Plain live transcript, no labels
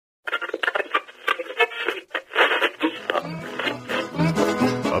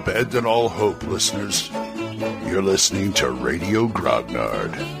Dead than all hope, listeners. You're listening to Radio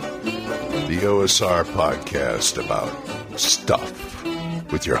Grognard, the OSR podcast about stuff,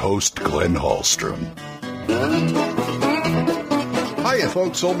 with your host, Glenn Hallstrom. Hiya,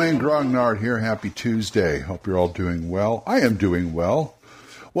 folks. Old Man Grognard here. Happy Tuesday. Hope you're all doing well. I am doing well.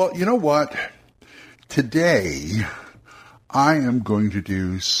 Well, you know what? Today, I am going to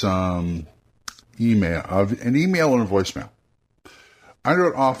do an email and a voicemail. I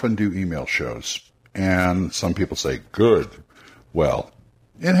don't often do email shows, and some people say, good. Well,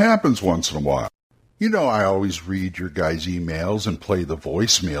 it happens once in a while. You know, I always read your guys' emails and play the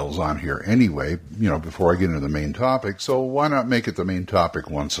voicemails on here anyway, before I get into the main topic, so why not make it the main topic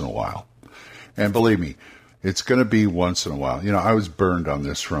once in a while? And believe me, it's going to be once in a while. I was burned on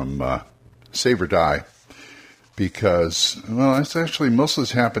this from Save or Die because, it's actually, most of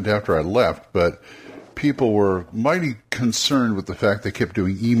this happened after I left, but people were mighty concerned with the fact they kept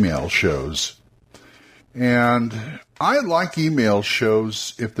doing email shows. And I like email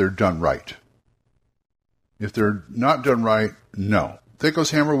shows if they're done right. If they're not done right, no.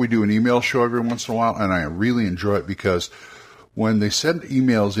 Thickos Hammer, we do an email show every once in a while, and I really enjoy it because when they send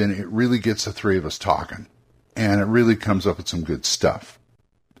emails in, it really gets the three of us talking. And it really comes up with some good stuff.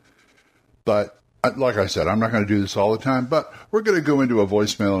 But like I said, I'm not going to do this all the time, but we're going to go into a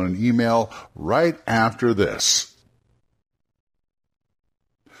voicemail and an email right after this.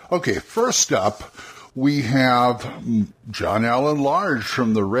 Okay, first up, we have John Allen Large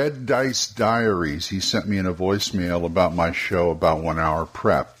from the Red Dice Diaries. He sent me in a voicemail about my show about 1 hour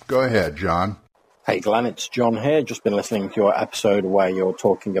prep. Go ahead, John. Hey, Glenn, it's John here. Just been listening to your episode where you're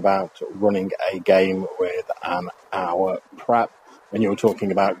talking about running a game with an hour prep, and you were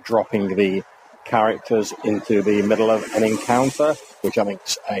talking about dropping the characters into the middle of an encounter, which I think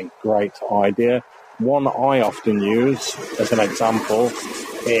is a great idea. One I often use as an example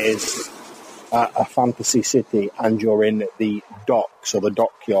is a fantasy city and you're in the docks or the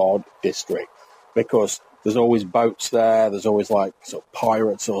dockyard district, because there's always boats there's always sort of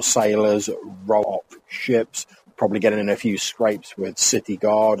pirates or sailors row off ships, probably getting in a few scrapes with city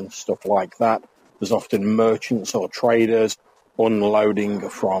guard and stuff like that. There's often merchants or traders unloading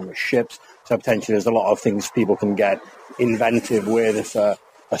from ships. So potentially there's a lot of things people can get inventive with if a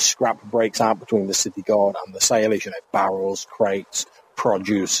scrap breaks out between the city guard and the sailors, barrels, crates,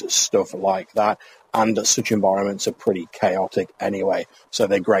 produce, stuff like that. And such environments are pretty chaotic anyway, so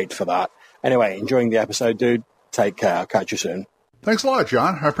they're great for that. Anyway, enjoying the episode, dude. Take care. I'll catch you soon. Thanks a lot,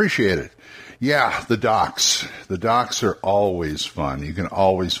 John. I appreciate it. Yeah, the docks. The docks are always fun. You can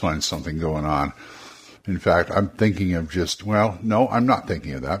always find something going on. In fact, I'm thinking of no, I'm not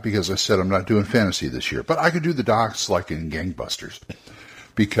thinking of that because I said I'm not doing fantasy this year. But I could do the docks like in Gangbusters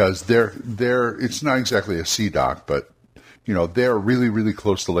because it's not exactly a sea dock, but, they're really, really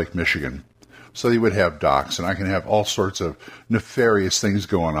close to Lake Michigan. So they would have docks, and I can have all sorts of nefarious things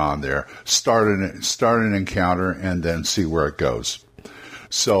going on there. Start an encounter and then see where it goes.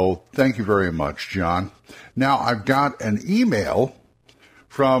 So thank you very much, John. Now I've got an email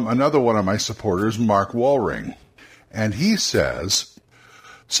from another one of my supporters, Mark Walring. And he says,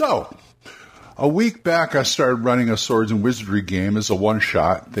 so, a week back I started running a Swords and Wizardry game as a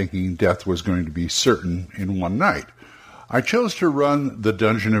one-shot, thinking death was going to be certain in one night. I chose to run the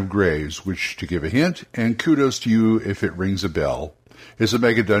Dungeon of Graves, which, to give a hint, and kudos to you if it rings a bell, is a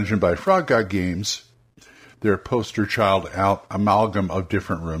mega dungeon by Frog God Games, their poster child amalgam of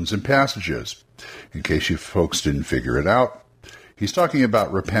different rooms and passages. In case you folks didn't figure it out, he's talking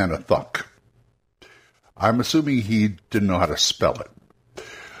about Rapanathuk. I'm assuming he didn't know how to spell it,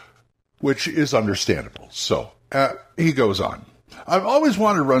 which is understandable. So, he goes on. I've always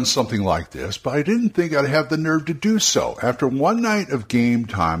wanted to run something like this, but I didn't think I'd have the nerve to do so. After one night of game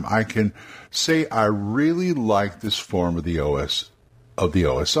time, I can say I really like this form of the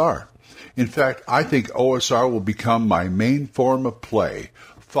OSR. In fact, I think OSR will become my main form of play.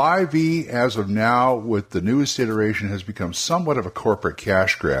 5e, as of now, with the newest iteration, has become somewhat of a corporate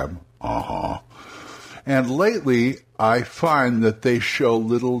cash grab. And lately, I find that they show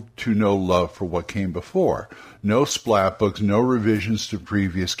little to no love for what came before. No splat books, no revisions to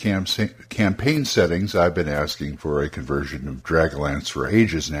previous campaign settings. I've been asking for a conversion of Dragonlance for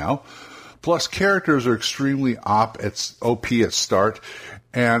ages now. Plus, characters are extremely OP at start,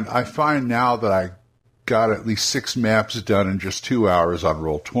 and I find now that I got at least 6 maps done in just 2 hours on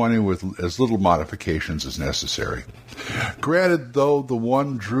Roll20 with as little modifications as necessary. Granted, though, the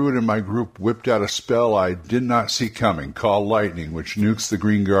one druid in my group whipped out a spell I did not see coming, Call Lightning, which nukes the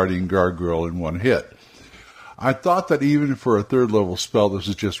Green Guardian Gargoyle in one hit. I thought that even for a 3rd level spell this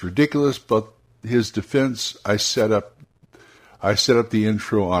was just ridiculous, but his defense I set up I set up the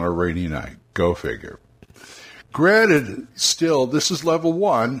intro on a rainy night. Go figure. Granted, still, this is level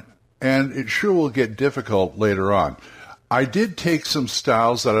 1, and it sure will get difficult later on. I did take some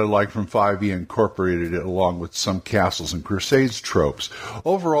styles that I like from 5e and incorporated it along with some Castles and Crusades tropes.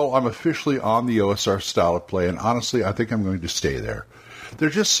 Overall, I'm officially on the OSR style of play, and honestly, I think I'm going to stay there. There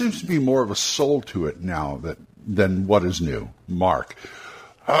just seems to be more of a soul to it now than what is new. Mark.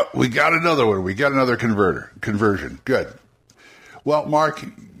 We got another one. We got another conversion. Good. Well, Mark,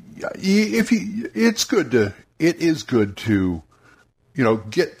 it is good to,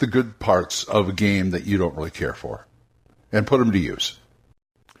 get the good parts of a game that you don't really care for and put them to use.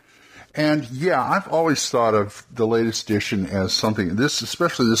 And yeah, I've always thought of the latest edition as something,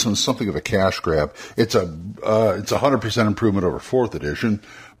 especially this one's something of a cash grab. It's a 100% improvement over 4th edition,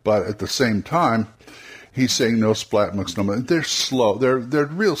 but at the same time, he's saying no splat mix, no. They're slow. They're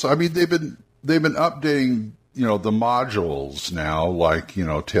real. I mean, they've been updating, the modules now. Like,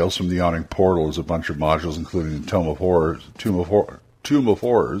 Tales from the Yawning Portal is a bunch of modules, including Tomb of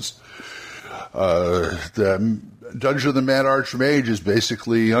Horrors. The Dungeon of the Mad Archmage is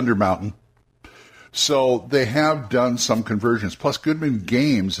basically Undermountain. So they have done some conversions. Plus, Goodman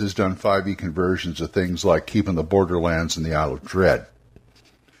Games has done 5e conversions of things like Keeping the Borderlands and the Isle of Dread.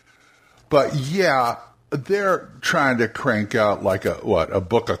 But yeah, they're trying to crank out like a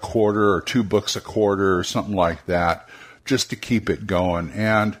book a quarter or 2 books a quarter or something like that, just to keep it going.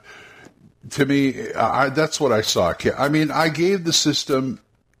 And to me, that's what I saw. I mean, I gave the system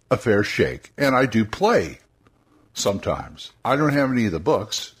a fair shake, and I do play sometimes. I don't have any of the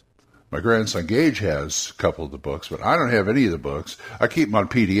books. My grandson Gage has a couple of the books, but I don't have any of the books. I keep them on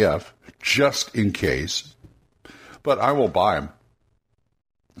PDF just in case, but I won't buy them.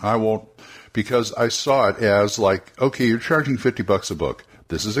 I won't, because I saw it as like, okay, you're charging $50 a book.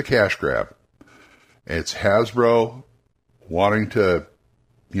 This is a cash grab. It's Hasbro wanting to,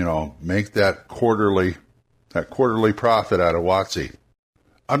 make that quarterly profit out of WotC.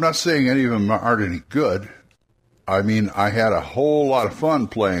 I'm not saying any of them aren't any good. I mean, I had a whole lot of fun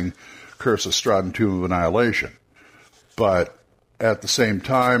playing Curse of Strahd and Tomb of Annihilation. But at the same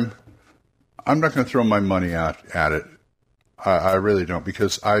time, I'm not going to throw my money at it. I really don't,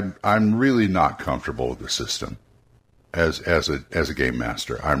 because I'm really not comfortable with the system as a game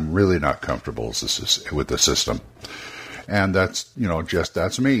master. I'm really not comfortable with the system. And that's,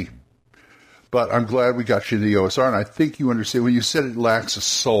 that's me. But I'm glad we got you to the OSR, and I think you understand when you said it lacks a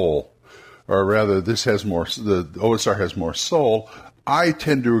soul, or rather, the OSR has more soul. I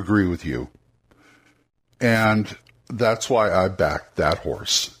tend to agree with you, and that's why I backed that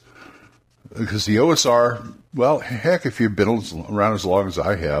horse. Because the OSR, well, heck, if you've been around as long as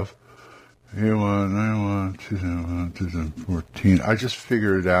I have, 2014, I just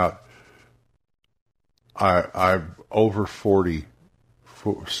figured it out. I'm over 40,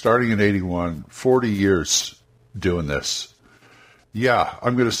 starting in 81, 40 years doing this. Yeah,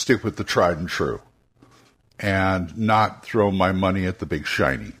 I'm going to stick with the tried and true and not throw my money at the big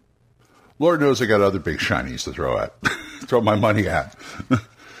shiny. Lord knows I got other big shinies to throw my money at.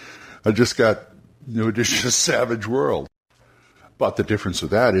 I just got New Edition of Savage World. But the difference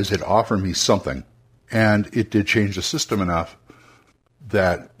with that is it offered me something, and it did change the system enough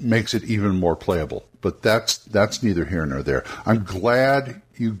that makes it even more playable. But that's neither here nor there. I'm glad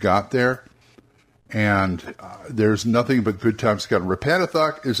you got there. And there's nothing but good times to come.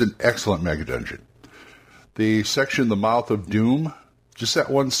 Repanathoc is an excellent mega dungeon. The section, The Mouth of Doom, just that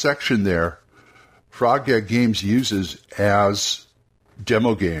one section there, Froggag Games uses as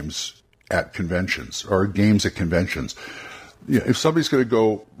demo games at conventions, or games at conventions. If somebody's going to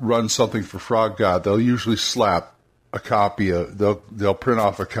go run something for Frog God, they'll usually slap a copy of, they'll print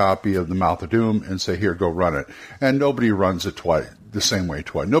off a copy of The Mouth of Doom and say, here, go run it. And nobody runs it the same way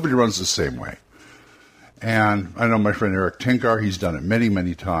twice. Nobody runs the same way. And I know my friend Eric Tinkar, he's done it many,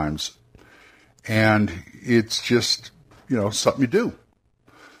 many times. And it's just, something you do.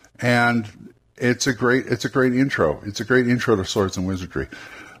 And it's a great intro. It's a great intro to Swords and Wizardry.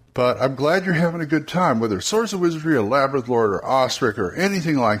 But I'm glad you're having a good time, whether it's Swords and Wizardry or Labyrinth Lord or Ostrich or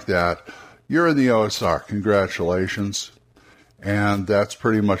anything like that. You're in the OSR. Congratulations. And that's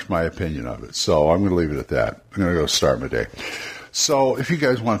pretty much my opinion of it. So I'm going to leave it at that. I'm going to go start my day. So if you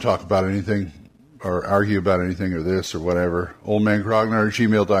guys want to talk about anything, or argue about anything or this or whatever,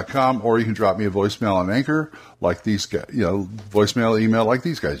 oldmangrognar@gmail.com, or you can drop me a voicemail on Anchor, like these guys, voicemail, email like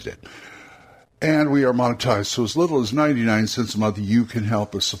these guys did. And we are monetized, so as little as 99 cents a month, you can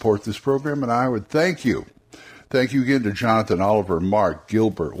help us support this program, and I would thank you. Thank you again to Jonathan, Oliver, Mark,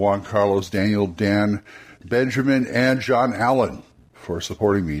 Gilbert, Juan Carlos, Daniel, Dan, Benjamin, and John Allen for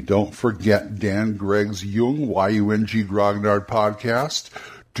supporting me. Don't forget Dan Gregg's Jung, Y-U-N-G Grognard podcast.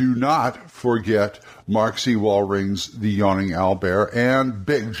 Do not forget Mark C. Walring's The Yawning Owlbear and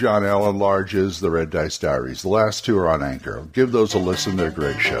Big John Allen Large's The Red Dice Diaries. The last two are on Anchor. Give those a listen. They're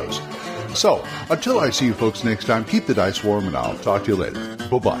great shows. So, until I see you folks next time, keep the dice warm, and I'll talk to you later.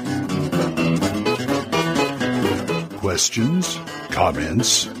 Bye-bye. Questions?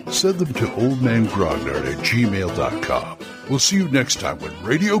 Comments? Send them to oldmangrognard@gmail.com. We'll see you next time when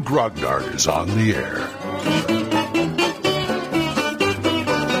Radio Grognard is on the air.